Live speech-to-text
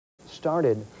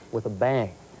started with a bang.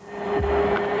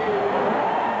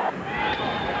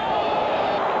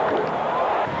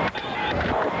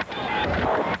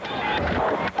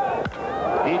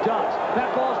 He does.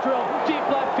 That ball's drilled deep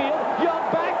left field.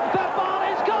 Young back. That ball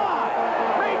is gone.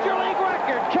 Major League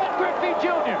record. Ken Griffey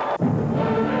Jr.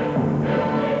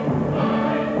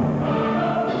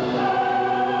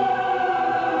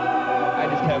 I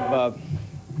just have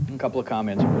a couple of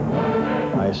comments.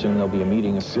 I assume there'll be a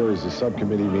meeting, a series of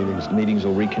subcommittee meetings. Meetings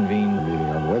will reconvene. A meeting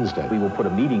on Wednesday. We will put a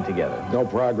meeting together. No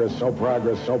progress, no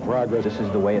progress, no progress. This is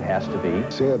the way it has to be.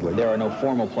 Sadly, there are no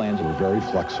formal plans. We're very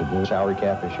flexible. Salary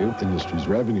cap issue. Industry's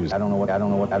revenues. I don't know what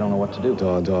to do.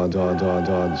 Don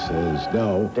says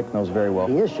no. Dick knows very well.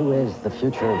 The issue is the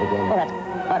future of the game. Well,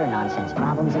 that's utter nonsense.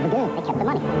 Problems of the game. They kept the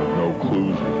money. No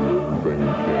clues, everything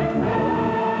you can to avoid.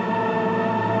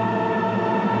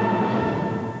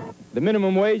 The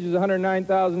minimum wage is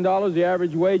 $109,000. The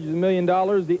average wage is $1 million.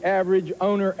 The average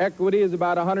owner equity is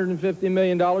about $150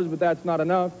 million, but that's not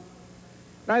enough.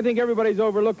 And I think everybody's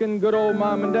overlooking good old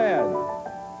mom and dad.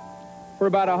 For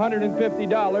about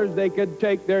 $150, they could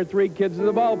take their 3 kids to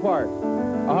the ballpark.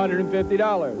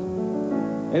 $150.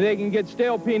 And they can get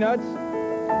stale peanuts,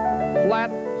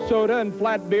 flat soda, and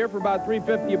flat beer for about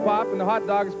 $3.50 a pop, and the hot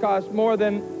dogs cost more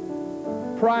than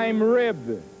prime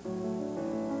rib.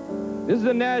 This is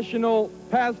a national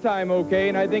pastime, okay,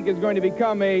 and I think it's going to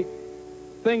become a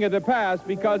thing of the past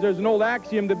because there's an old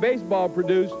axiom that baseball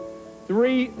produced: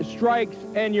 3 strikes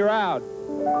and you're out.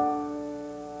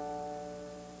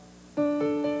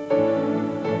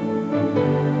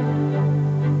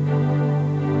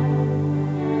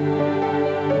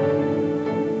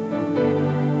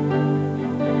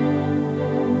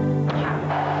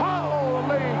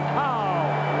 Holy cow!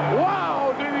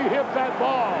 Wow, did he hit that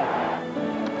ball!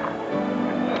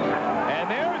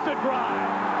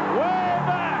 Drive way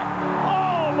back.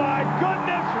 Oh my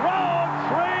goodness, road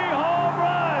 3 home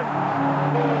runs.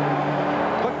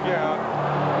 Look out.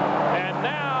 And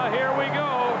now here we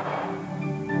go.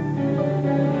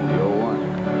 0-1.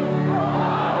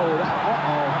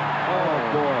 Oh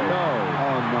boy. No.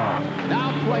 Oh no. Now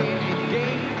playing in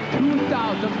game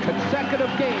 2,000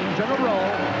 consecutive games in a row.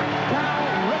 Cal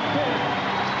Ripken.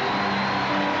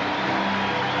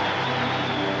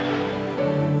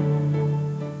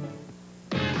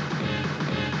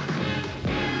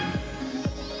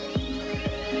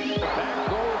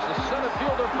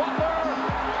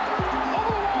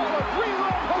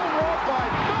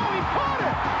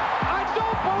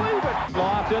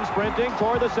 Lofton sprinting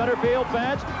toward the center field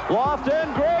fence.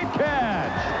 Lofton, great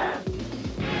catch.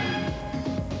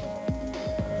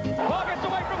 Ball gets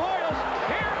away from Hoyles.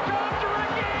 Here comes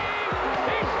Ricky.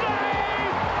 He's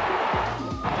saved.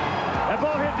 That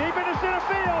ball hit deep into center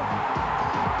field.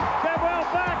 Samuel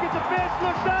back at the fence,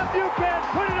 looks up. You can't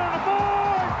put it on the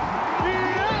board.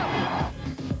 Yeah.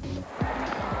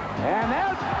 And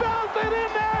that's belted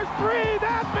in. There's 3.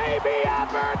 That may be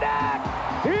upper deck.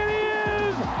 It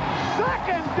is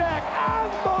second deck.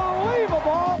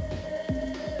 Unbelievable.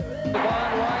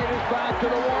 Devon White is back to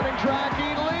the warning track. He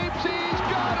leaps. He's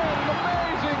got it. An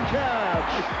amazing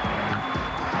catch.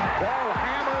 Ball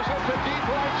hammers into deep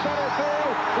right center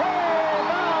field. Way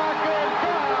back and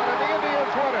down, and the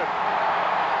Indians win it.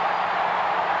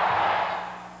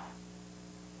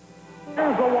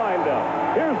 Here's the windup.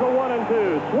 Here's the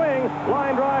 1-2. Swing,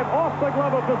 line drive off the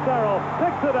glove of Pissarro.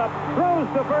 Picks it up, throws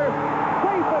to first,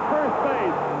 safe at first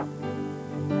base.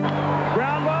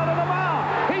 Ground ball to the mound.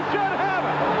 He should have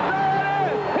it. There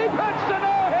it is. He punched a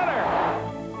no-hitter.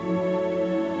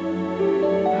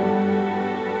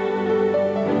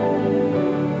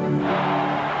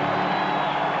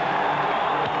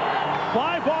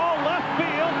 Fly ball left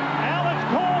field. Alex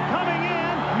Cole coming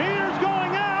in. Meters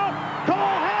going out.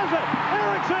 Cole has it.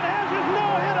 Erickson has his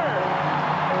no-hitter.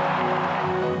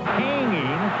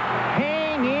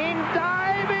 Hanging,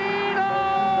 diving.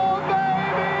 Oh,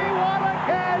 baby, what a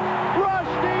catch.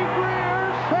 Rusty Greer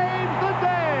saves the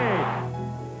day.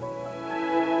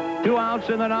 2 outs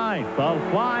in the 9th.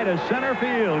 A fly to center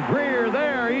field. Greer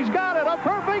there. He's got it. A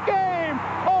perfect game.